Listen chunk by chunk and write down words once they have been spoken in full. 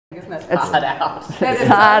It's hard out. It's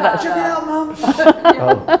hard out. Check it out, Mum.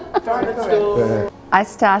 I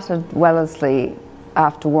started Wellesley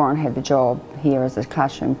after Warren had the job here as a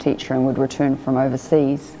classroom teacher and would return from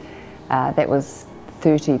overseas. That was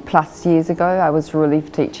 30 plus years ago. I was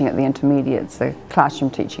relief teaching at the intermediates, so classroom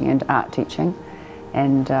teaching and art teaching.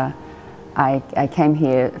 And I came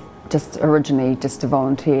here originally just to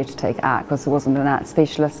volunteer to take art because I wasn't an art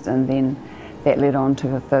specialist, and then that led on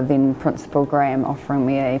to the then Principal Graham offering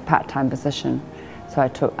me a part-time position. So I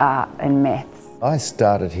took art and maths. I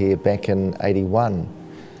started here back in '81.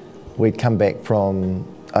 We'd come back from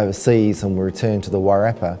overseas and we returned to the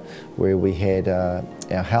Wairarapa where we had our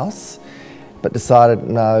house, but decided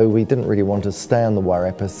no, we didn't really want to stay on the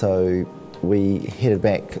Wairarapa, so we headed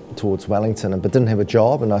back towards Wellington, but didn't have a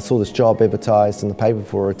job, and I saw this job advertised in the paper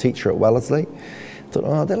for a teacher at Wellesley. Thought,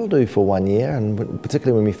 oh, that'll do for 1 year, and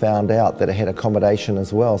particularly when we found out that it had accommodation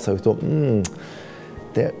as well, so we thought,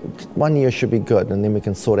 that 1 year should be good, and then we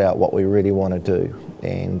can sort out what we really want to do.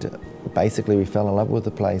 And basically we fell in love with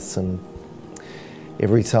the place, and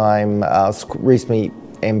every time I was reasonably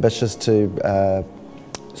ambitious to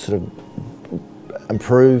sort of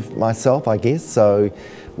improve myself, I guess. So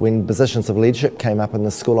when positions of leadership came up in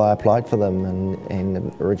the school, I applied for them,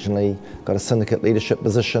 and originally got a syndicate leadership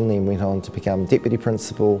position, then went on to become deputy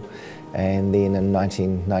principal, and then in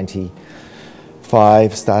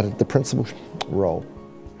 1995 started the principal role.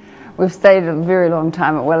 We've stayed a very long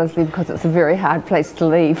time at Wellesley because it's a very hard place to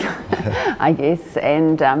leave, I guess,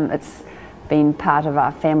 and it's been part of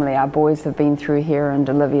our family. Our boys have been through here, and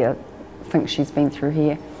Olivia thinks she's been through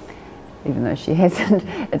here, even though she hasn't.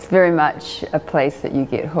 It's very much a place that you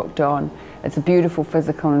get hooked on. It's a beautiful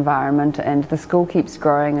physical environment, and the school keeps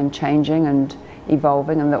growing and changing and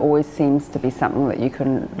evolving, and there always seems to be something that you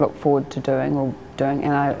can look forward to doing,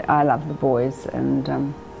 and I love the boys.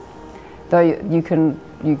 And though you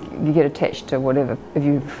get attached to whatever, if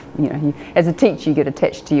you as a teacher you get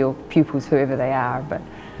attached to your pupils, whoever they are, but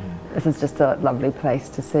this is just a lovely place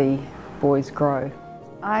to see boys grow.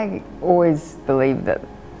 I always believed that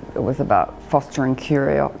it was about fostering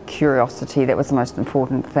curiosity. That was the most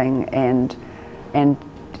important thing, and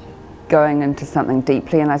going into something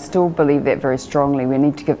deeply, and I still believe that very strongly. We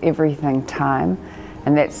need to give everything time,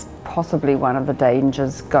 and that's possibly one of the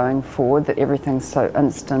dangers going forward, that everything's so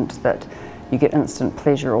instant, that you get instant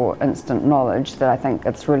pleasure or instant knowledge, that I think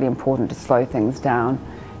it's really important to slow things down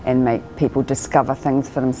and make people discover things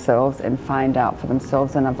for themselves and find out for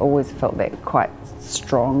themselves. And I've always felt that quite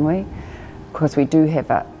strongly, because we do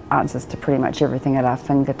have answers to pretty much everything at our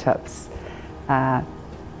fingertips.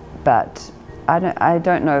 But I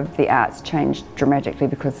don't know if the art's changed dramatically,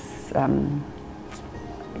 because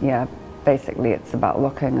yeah, basically it's about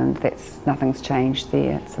looking, and nothing's changed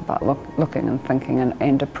there. It's about looking and thinking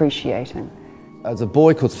and appreciating. There's a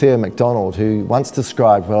boy called Theo MacDonald who once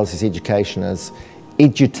described Wellesley's education as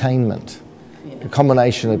edutainment, a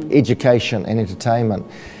combination of education and entertainment.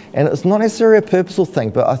 And it's not necessarily a purposeful thing,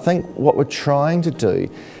 but I think what we're trying to do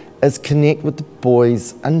is connect with the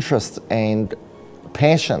boys' interests and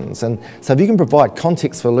passions. And so if you can provide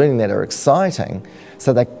context for learning that are exciting,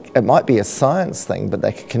 so that it might be a science thing, but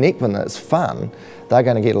they can connect when it's fun, they're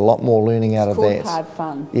going to get a lot more learning out of that. It's called hard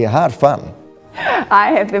fun. Yeah, hard fun.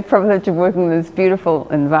 I have the privilege of working in this beautiful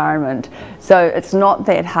environment, so it's not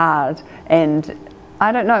that hard. And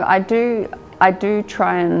I don't know, I do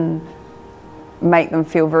try and make them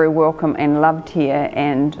feel very welcome and loved here,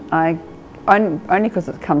 and only because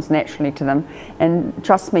it comes naturally to them. And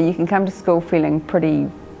trust me, you can come to school feeling pretty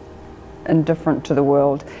indifferent to the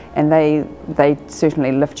world, and they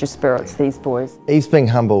certainly lift your spirits, these boys. Eve's being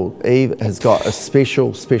humble. Eve has got a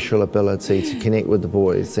special ability to connect with the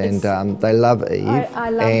boys, and they love Eve.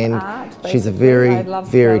 I love and art, she's a very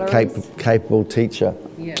capable teacher.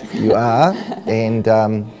 Yeah. You are,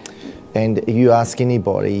 and you ask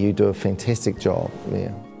anybody, you do a fantastic job.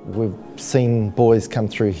 Yeah. We've seen boys come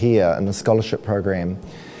through here in the scholarship program,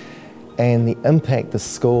 and the impact the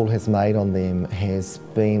school has made on them has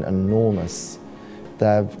been enormous.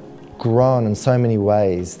 They've grown in so many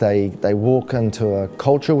ways. They walk into a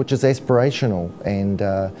culture which is aspirational, and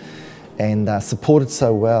they're supported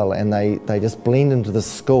so well, and they just blend into the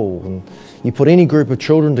school. And you put any group of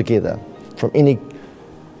children together from any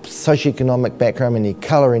socioeconomic background, any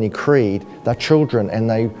colour, any creed, they're children, and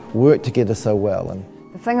they work together so well. And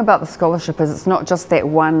the thing about the scholarship is it's not just that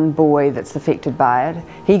one boy that's affected by it.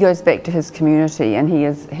 He goes back to his community, and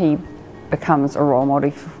he becomes a role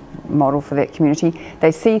model model for that community.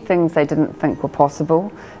 They see things they didn't think were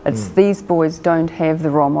possible. It's these boys don't have the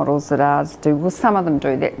role models that ours do. Well, some of them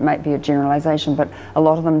do, that might be a generalisation, but a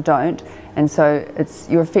lot of them don't. And so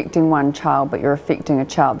you're affecting one child, but you're affecting a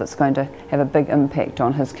child that's going to have a big impact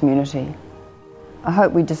on his community. I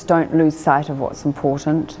hope we just don't lose sight of what's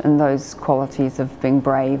important and those qualities of being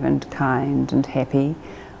brave and kind and happy.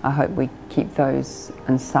 I hope we keep those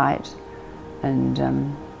in sight,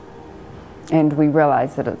 and we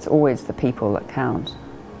realise that it's always the people that count,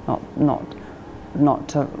 not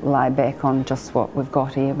to lie back on just what we've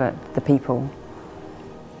got here, but the people.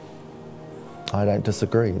 I don't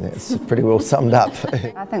disagree. That's pretty well summed up.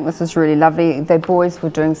 I think this is really lovely. The boys were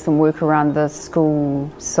doing some work around the school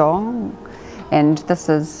song, and this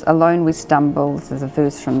is "Alone we stumble." This is a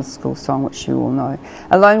verse from the school song, which you all know.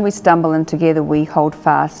 Alone we stumble, and together we hold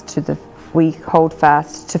fast to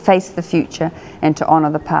face the future and to honour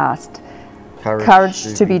the past.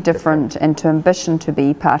 Courage to be different and to ambition to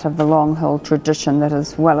be part of the long hill tradition that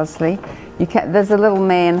is Wellesley. There's a little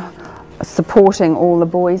man supporting all the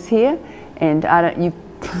boys here, and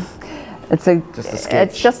it's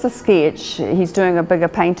just a sketch. He's doing a bigger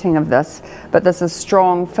painting of this, but there's a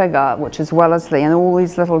strong figure, which is Wellesley, and all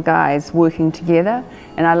these little guys working together.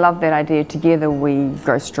 And I love that idea. Together we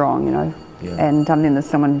grow strong, you know. Yeah. And then there's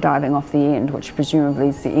someone diving off the end, which presumably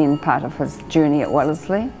is the end part of his journey at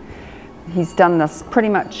Wellesley. He's done this pretty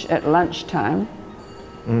much at lunchtime.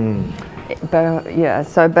 But yeah,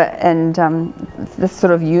 this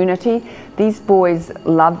sort of unity. These boys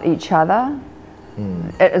love each other.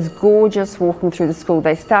 It is gorgeous walking through the school.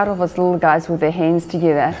 They start off as little guys with their hands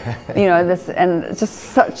together, you know, and it's just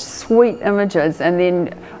such sweet images. And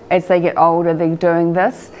then as they get older, they're doing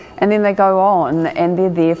this, and then they go on and they're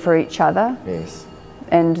there for each other. Yes.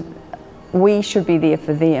 And we should be there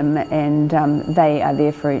for them, and they are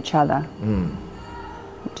there for each other,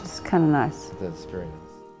 which is kind of nice. That's very nice.